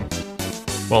Fireburg tune.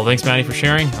 Well, thanks, Maddie, for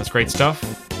sharing. That's great stuff.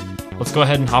 Let's go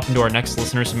ahead and hop into our next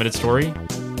listener-submitted story.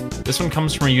 This one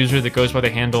comes from a user that goes by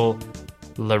the handle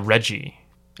LaReggie,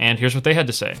 and here's what they had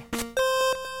to say.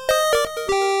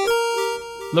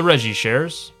 LaReggie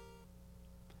shares,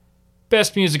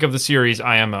 best music of the series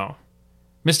IMO.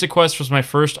 Mystic Quest was my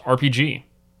first RPG.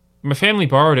 My family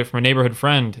borrowed it from a neighborhood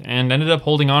friend and ended up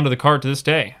holding on to the cart to this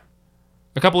day.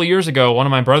 A couple of years ago, one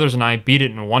of my brothers and I beat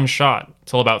it in one shot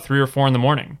till about 3 or 4 in the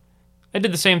morning. I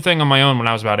did the same thing on my own when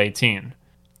I was about 18.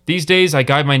 These days, I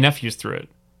guide my nephews through it,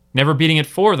 never beating it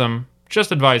for them,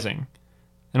 just advising.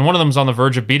 And one of them's on the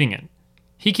verge of beating it.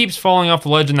 He keeps falling off the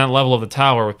ledge in that level of the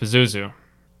tower with Pazuzu.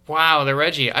 Wow, the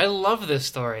Reggie. I love this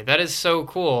story. That is so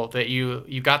cool that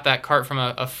you got that cart from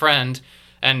a friend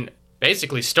and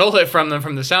basically stole it from them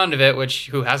from the sound of it, which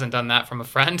who hasn't done that from a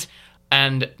friend?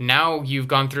 And now you've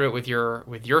gone through it with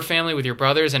your family, with your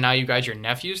brothers, and now you guide your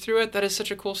nephews through it. That is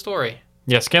such a cool story.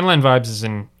 Yeah, Scanline Vibes is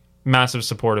in massive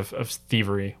support of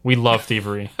thievery. We love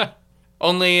thievery.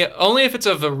 Only if it's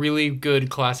of a really good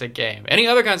classic game. Any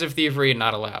other kinds of thievery,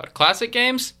 not allowed. Classic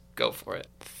games, go for it.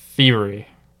 Thievery.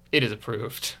 It is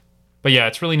approved. But yeah,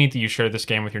 it's really neat that you share this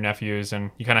game with your nephews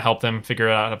and you kind of help them figure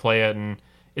out how to play it. And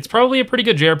it's probably a pretty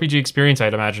good JRPG experience,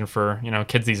 I'd imagine, for,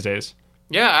 kids these days.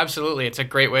 Yeah, absolutely. It's a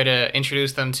great way to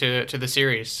introduce them to the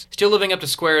series. Still living up to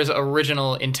Square's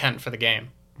original intent for the game.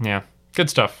 Yeah, good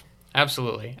stuff.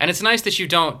 Absolutely. And it's nice that you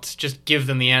don't just give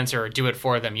them the answer or do it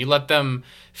for them. You let them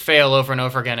fail over and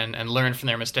over again and learn from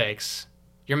their mistakes.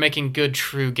 You're making good,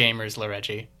 true gamers,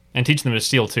 LaReggie. And teach them to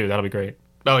steal, too. That'll be great.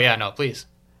 Oh, yeah, no, please.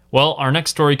 Well, our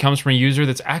next story comes from a user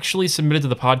that's actually submitted to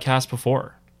the podcast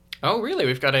before. Oh, really?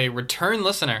 We've got a return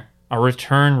listener. A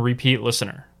return repeat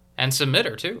listener. And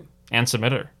submitter, too. And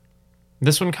submitter.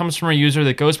 This one comes from a user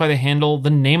that goes by the handle The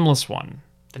Nameless One.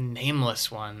 The Nameless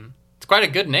One. It's quite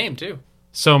a good name, too.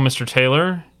 So, Mr.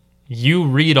 Taylor, you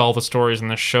read all the stories in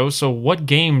this show, so what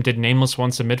game did Nameless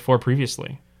One submit for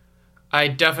previously? I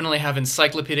definitely have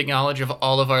encyclopedic knowledge of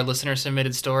all of our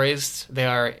listener-submitted stories. They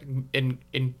are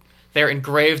they're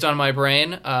engraved on my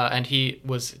brain, and he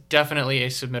was definitely a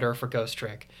submitter for Ghost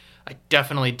Trick. I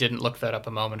definitely didn't look that up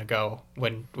a moment ago,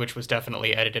 which was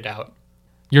definitely edited out.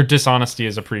 Your dishonesty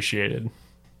is appreciated.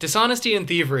 Dishonesty and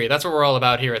thievery, that's what we're all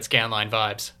about here at Scanline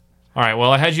Vibes. All right,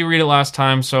 well, I had you read it last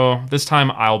time, so this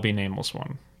time I'll be Nameless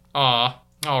One. Aw,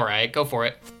 all right, go for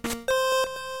it.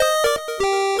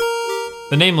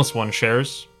 The Nameless One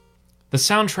shares, the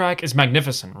soundtrack is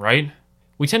magnificent, right?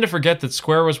 We tend to forget that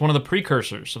Square was one of the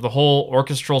precursors of the whole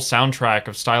orchestral soundtrack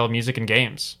of style of music in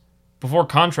games. Before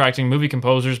contracting movie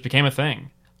composers became a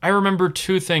thing, I remember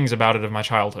 2 things about it of my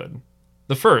childhood.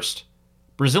 The first,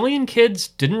 Brazilian kids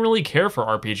didn't really care for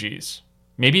RPGs.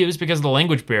 Maybe it was because of the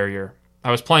language barrier. I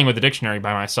was playing with the dictionary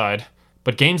by my side,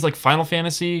 but games like Final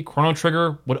Fantasy, Chrono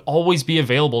Trigger would always be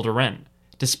available to rent,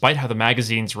 despite how the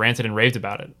magazines ranted and raved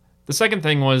about it. The second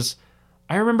thing was,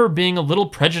 I remember being a little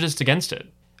prejudiced against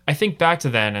it. I think back to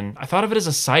then, and I thought of it as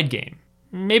a side game.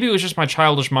 Maybe it was just my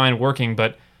childish mind working,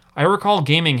 but I recall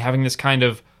gaming having this kind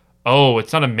of, oh,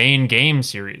 it's not a main game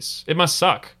series. It must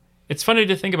suck. It's funny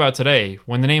to think about today,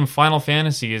 when the name Final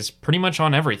Fantasy is pretty much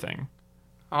on everything.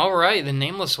 All right, the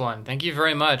Nameless One. Thank you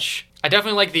very much. I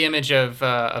definitely like the image of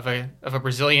a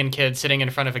Brazilian kid sitting in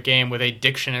front of a game with a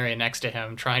dictionary next to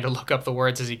him, trying to look up the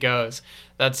words as he goes.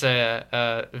 That's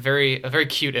a very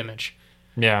cute image.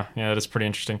 Yeah, that is pretty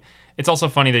interesting. It's also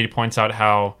funny that he points out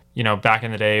how, back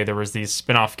in the day there was these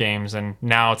spin-off games, and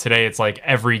now today it's like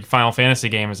every Final Fantasy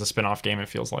game is a spin-off game, it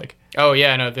feels like. Oh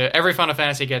yeah, no, every Final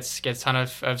Fantasy gets a ton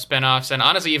of spin-offs, and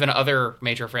honestly even other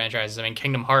major franchises. I mean,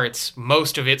 Kingdom Hearts,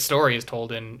 most of its story is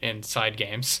told in side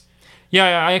games. Yeah,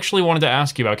 I actually wanted to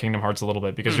ask you about Kingdom Hearts a little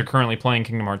bit, because you're currently playing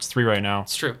Kingdom Hearts 3 right now.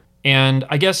 It's true. And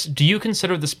I guess, do you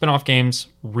consider the spin-off games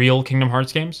real Kingdom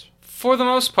Hearts games? For the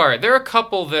most part, there are a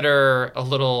couple that are a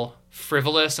little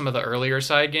frivolous, some of the earlier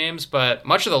side games, but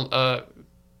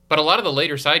but a lot of the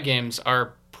later side games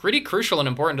are pretty crucial and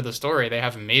important to the story. They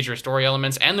have major story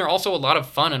elements, and they're also a lot of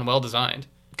fun and well designed.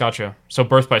 Gotcha. So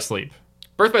Birth by Sleep.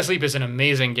 Birth by Sleep is an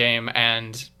amazing game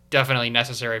and definitely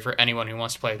necessary for anyone who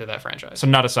wants to play through that franchise. So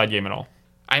not a side game at all.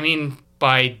 I mean,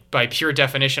 by pure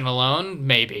definition alone,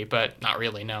 maybe, but not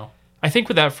really, no. I think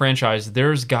with that franchise,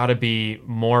 there's got to be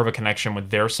more of a connection with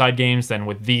their side games than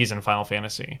with these in Final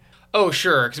Fantasy. Oh,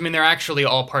 sure, because I mean, they're actually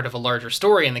all part of a larger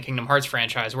story in the Kingdom Hearts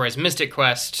franchise, whereas Mystic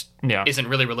Quest isn't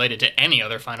really related to any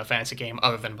other Final Fantasy game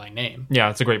other than by name. Yeah,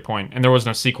 that's a great point. And there was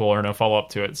no sequel or no follow-up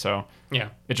to it, so yeah,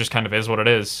 it just kind of is what it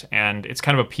is. And it's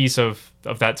kind of a piece of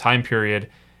that time period,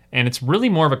 and it's really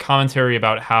more of a commentary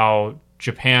about how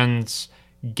Japan's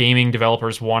gaming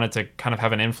developers wanted to kind of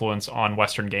have an influence on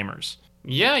Western gamers.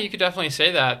 Yeah, you could definitely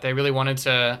say that. They really wanted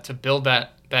to build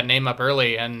that name up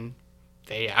early, and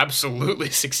they absolutely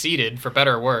succeeded, for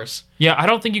better or worse. Yeah, I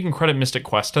don't think you can credit Mystic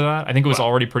Quest to that. I think it was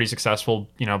already pretty successful,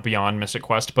 beyond Mystic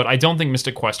Quest, but I don't think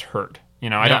Mystic Quest hurt.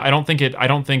 I don't think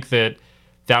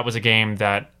that was a game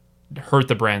that hurt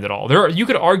the brand at all. You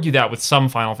could argue that with some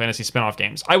Final Fantasy spin-off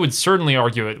games. I would certainly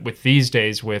argue it with these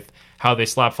days with how they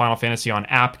slap Final Fantasy on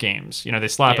app games. They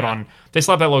slap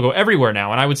that logo everywhere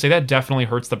now, and I would say that definitely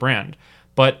hurts the brand.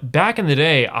 But back in the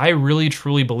day, I really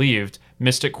truly believed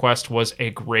Mystic Quest was a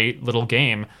great little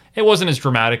game. It wasn't as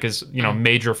dramatic as,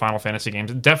 major Final Fantasy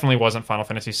games. It definitely wasn't Final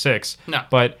Fantasy VI. No.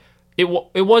 But it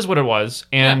was what it was,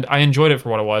 and I enjoyed it for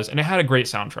what it was, and it had a great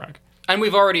soundtrack. And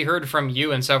we've already heard from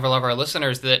you and several of our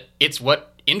listeners that it's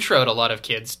what introed a lot of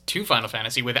kids to Final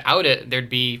Fantasy. Without it, there'd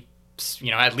be,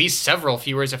 at least several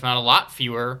fewer, if not a lot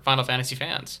fewer, Final Fantasy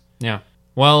fans. Yeah.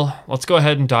 Well, let's go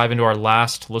ahead and dive into our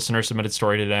last listener-submitted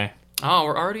story today. Oh,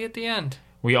 we're already at the end.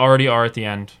 We already are at the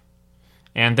end.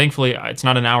 And thankfully, it's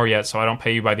not an hour yet, so I don't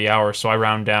pay you by the hour, so I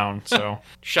round down. So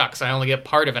Shucks, I only get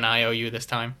part of an IOU this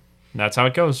time. That's how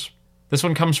it goes. This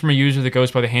one comes from a user that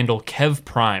goes by the handle Kev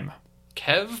Prime.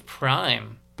 Kev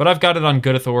Prime. But I've got it on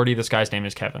good authority. This guy's name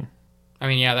is Kevin. I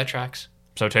mean, yeah, that tracks.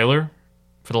 So Taylor,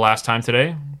 for the last time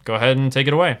today, go ahead and take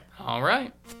it away. All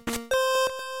right.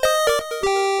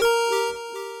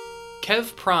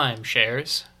 Kev Prime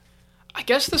shares, I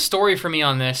guess the story for me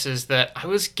on this is that I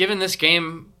was given this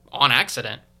game on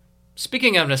accident.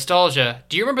 Speaking of nostalgia,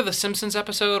 do you remember the Simpsons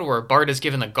episode where Bart is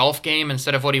given the golf game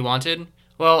instead of what he wanted?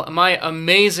 Well, my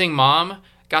amazing mom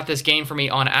got this game for me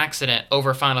on accident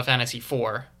over Final Fantasy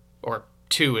IV, or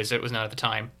 2 as it was known at the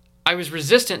time. I was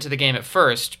resistant to the game at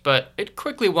first, but it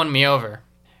quickly won me over.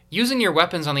 Using your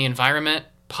weapons on the environment,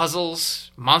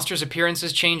 puzzles, monsters'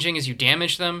 appearances changing as you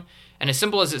damage them, and as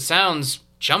simple as it sounds,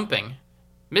 jumping.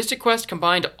 Mystic Quest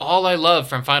combined all I love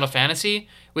from Final Fantasy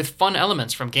with fun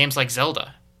elements from games like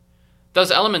Zelda.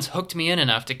 Those elements hooked me in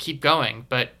enough to keep going,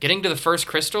 but getting to the first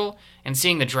crystal and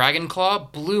seeing the Dragon Claw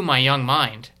blew my young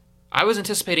mind. I was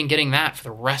anticipating getting that for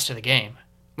the rest of the game.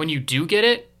 When you do get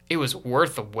it, it was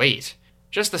worth the wait.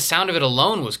 Just the sound of it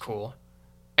alone was cool.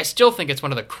 I still think it's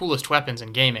one of the coolest weapons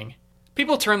in gaming.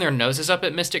 People turn their noses up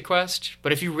at Mystic Quest,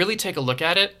 but if you really take a look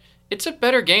at it, it's a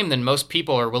better game than most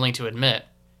people are willing to admit.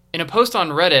 In a post on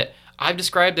Reddit, I've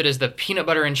described it as the peanut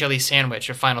butter and jelly sandwich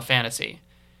of Final Fantasy.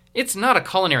 It's not a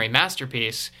culinary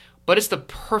masterpiece, but it's the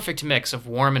perfect mix of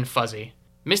warm and fuzzy.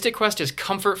 Mystic Quest is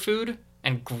comfort food,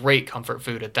 and great comfort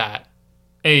food at that.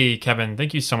 Hey, Kevin,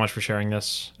 thank you so much for sharing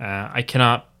this. I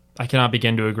cannot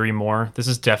begin to agree more. This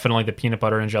is definitely the peanut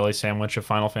butter and jelly sandwich of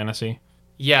Final Fantasy.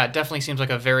 Yeah, it definitely seems like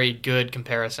a very good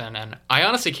comparison, and I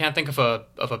honestly can't think of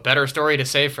a better story to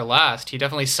save for last. He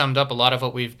definitely summed up a lot of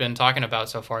what we've been talking about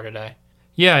so far today.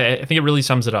 Yeah, I think it really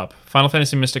sums it up. Final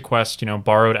Fantasy Mystic Quest,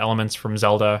 borrowed elements from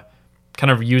Zelda, kind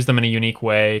of used them in a unique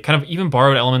way, kind of even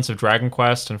borrowed elements of Dragon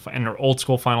Quest and old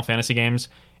school Final Fantasy games,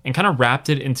 and kind of wrapped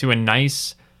it into a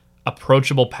nice,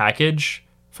 approachable package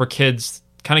for kids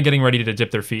kind of getting ready to dip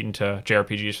their feet into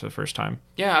JRPGs for the first time.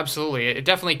 Yeah, absolutely. It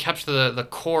definitely kept the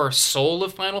core soul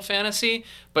of Final Fantasy,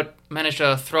 but managed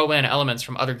to throw in elements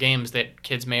from other games that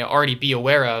kids may already be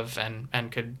aware of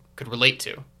and could relate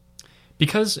to.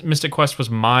 Because Mystic Quest was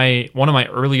one of my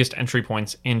earliest entry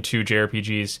points into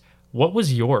JRPGs, what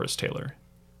was yours, Taylor?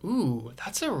 Ooh,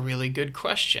 that's a really good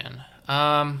question.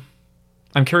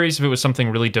 I'm curious if it was something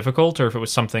really difficult or if it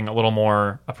was something a little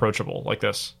more approachable like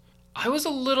this. I was a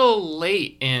little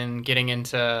late in getting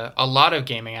into a lot of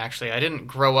gaming, actually. I didn't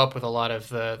grow up with a lot of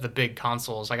the big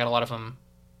consoles. I got a lot of them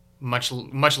much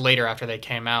later after they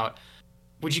came out.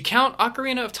 Would you count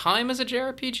Ocarina of Time as a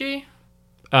JRPG?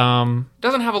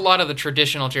 Doesn't have a lot of the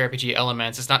traditional JRPG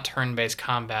elements. It's not turn-based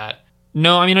combat.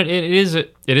 No, I mean it is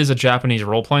a Japanese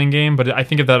role playing game, but I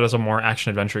think of that as a more action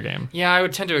adventure game. Yeah, I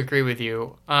would tend to agree with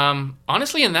you.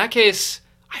 Honestly, in that case,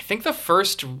 I think the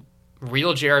first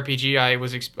real JRPG I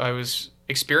was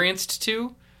experienced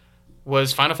to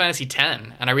was Final Fantasy X,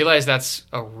 and I realize that's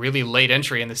a really late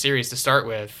entry in the series to start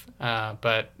with,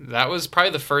 but that was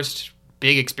probably the first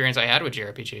big experience I had with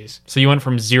JRPGs. So you went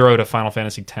from 0 to Final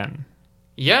Fantasy X.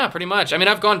 Yeah, pretty much. I mean,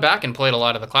 I've gone back and played a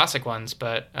lot of the classic ones,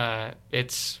 but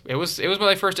it was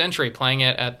my first entry playing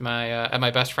it at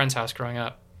my best friend's house growing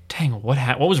up. Dang,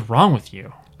 what was wrong with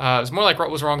you? It was more like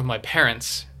what was wrong with my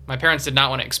parents. My parents did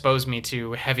not want to expose me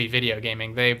to heavy video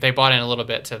gaming. They bought in a little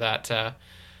bit to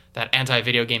that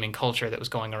anti-video gaming culture that was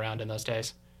going around in those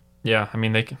days. Yeah, I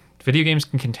mean, video games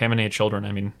can contaminate children.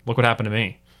 I mean, look what happened to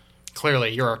me. Clearly,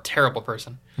 you're a terrible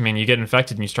person. I mean, you get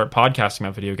infected and you start podcasting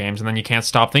about video games, and then you can't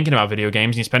stop thinking about video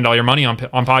games, and you spend all your money on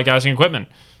podcasting equipment.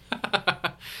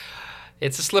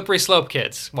 It's a slippery slope,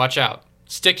 kids. Watch out.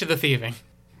 Stick to the thieving.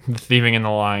 The thieving and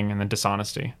the lying and the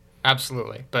dishonesty.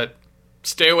 Absolutely. But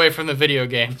stay away from the video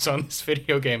games on this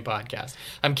video game podcast.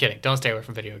 I'm kidding. Don't stay away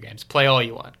from video games. Play all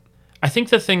you want. I think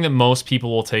the thing that most people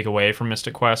will take away from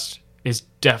Mystic Quest is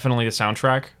definitely the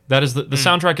soundtrack. That is the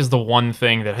soundtrack is the one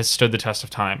thing that has stood the test of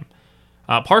time.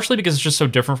 Partially because it's just so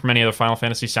different from any other Final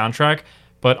Fantasy soundtrack,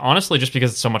 but honestly just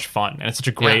because it's so much fun and it's such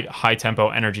a great high-tempo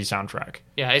energy soundtrack.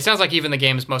 Yeah, it sounds like even the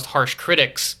game's most harsh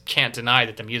critics can't deny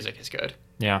that the music is good.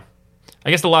 Yeah.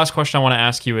 I guess the last question I want to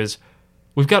ask you is,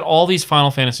 we've got all these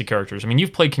Final Fantasy characters. I mean,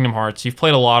 you've played Kingdom Hearts, you've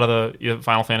played a lot of the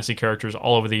Final Fantasy characters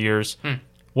all over the years.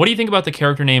 What do you think about the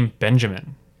character name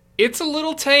Benjamin? It's a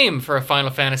little tame for a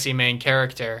Final Fantasy main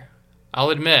character. I'll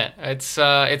admit. It's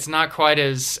not quite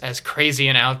as crazy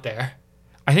and out there.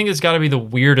 I think it's got to be the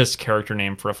weirdest character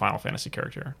name for a Final Fantasy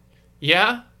character.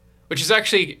 Yeah? Which is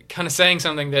actually kind of saying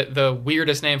something, that the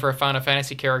weirdest name for a Final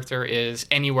Fantasy character is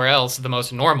anywhere else the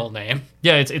most normal name.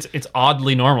 Yeah, it's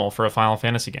oddly normal for a Final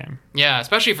Fantasy game. Yeah,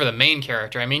 especially for the main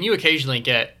character. I mean, you occasionally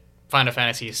get Final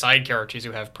Fantasy side characters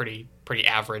who have pretty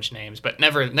average names, but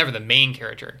never the main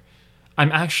character.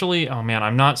 I'm actually,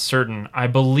 I'm not certain. I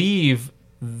believe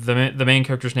the main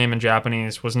character's name in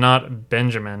Japanese was not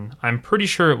Benjamin. I'm pretty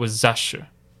sure it was Zash.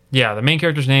 Yeah, the main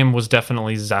character's name was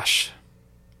definitely Zash.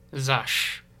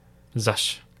 Zash.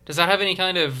 Zash. Does that have any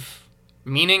kind of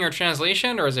meaning or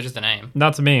translation, or is it just a name?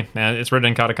 Not to me. It's written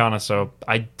in katakana, so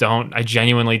I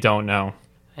genuinely don't know.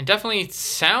 It definitely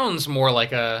sounds more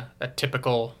like a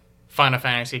typical Final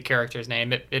Fantasy character's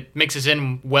name. It mixes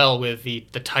in well with the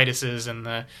Tituses and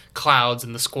the Clouds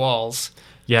and the Squalls.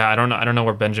 Yeah, I don't know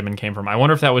where Benjamin came from. I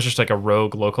wonder if that was just like a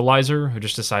rogue localizer who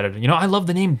just decided, I love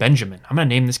the name Benjamin. I'm going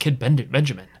to name this kid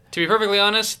Benjamin. To be perfectly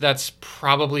honest, that's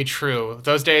probably true.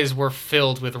 Those days were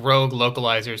filled with rogue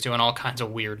localizers doing all kinds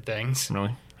of weird things.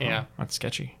 Really? Yeah. Oh, that's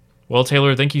sketchy. Well,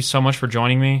 Taylor, thank you so much for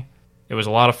joining me. It was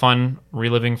a lot of fun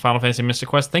reliving Final Fantasy Mystic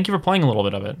Quest. Thank you for playing a little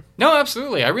bit of it. No,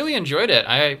 absolutely. I really enjoyed it.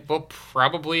 I will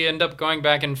probably end up going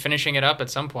back and finishing it up at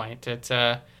some point.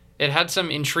 It had some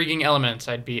intriguing elements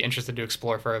I'd be interested to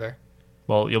explore further.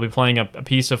 Well, you'll be playing a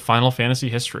piece of Final Fantasy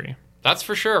history. That's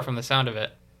for sure from the sound of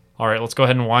it. All right, let's go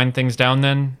ahead and wind things down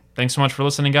then. Thanks so much for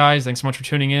listening, guys. Thanks so much for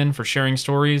tuning in, for sharing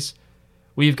stories.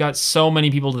 We've got so many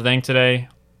people to thank today.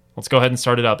 Let's go ahead and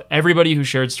start it up. Everybody who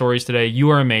shared stories today, you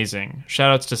are amazing.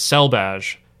 Shoutouts to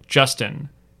Selbaj, Justin,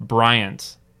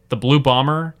 Bryant, The Blue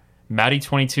Bomber,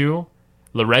 Maddie22,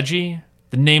 LaReggie,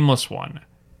 The Nameless One,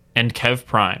 and Kev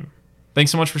Prime.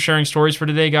 Thanks so much for sharing stories for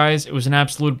today, guys. It was an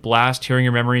absolute blast hearing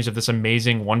your memories of this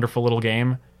amazing, wonderful little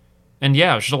game. And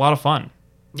yeah, it was just a lot of fun.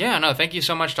 Yeah, no, thank you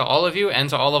so much to all of you and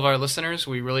to all of our listeners.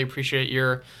 We really appreciate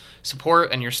your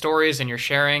support and your stories and your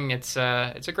sharing. It's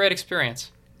a great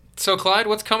experience. So, Clyde,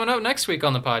 what's coming up next week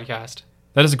on the podcast?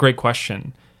 That is a great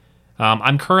question.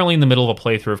 I'm currently in the middle of a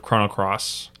playthrough of Chrono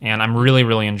Cross, and I'm really,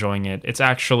 really enjoying it. It's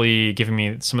actually giving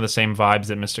me some of the same vibes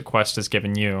that Mystic Quest has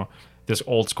given you, this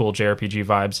old-school JRPG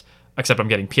vibes, except I'm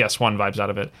getting PS1 vibes out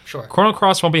of it. Sure. Chrono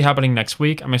Cross won't be happening next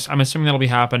week. I'm assuming that'll be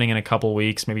happening in a couple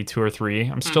weeks, maybe 2 or 3.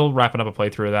 I'm still wrapping up a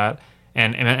playthrough of that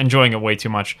and enjoying it way too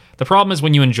much. The problem is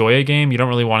when you enjoy a game, you don't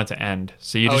really want it to end.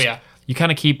 So you just you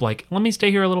kind of keep like, let me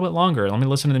stay here a little bit longer. Let me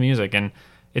listen to the music, and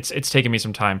it's taken me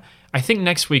some time. I think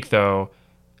next week though,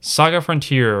 Saga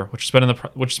Frontier, which has been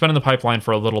in the pipeline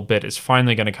for a little bit, is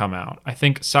finally going to come out. I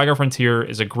think Saga Frontier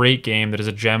is a great game that is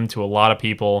a gem to a lot of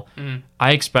people.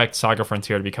 I expect Saga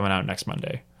Frontier to be coming out next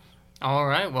Monday. All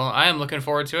right. Well, I am looking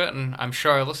forward to it, and I'm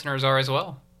sure our listeners are as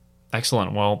well.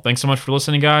 Excellent. Well, thanks so much for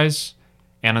listening, guys.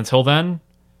 And until then,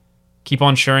 keep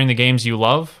on sharing the games you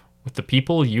love with the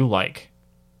people you like.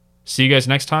 See you guys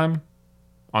next time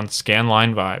on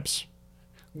Scanline Vibes.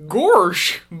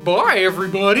 Gorsh! Bye,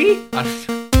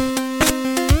 everybody!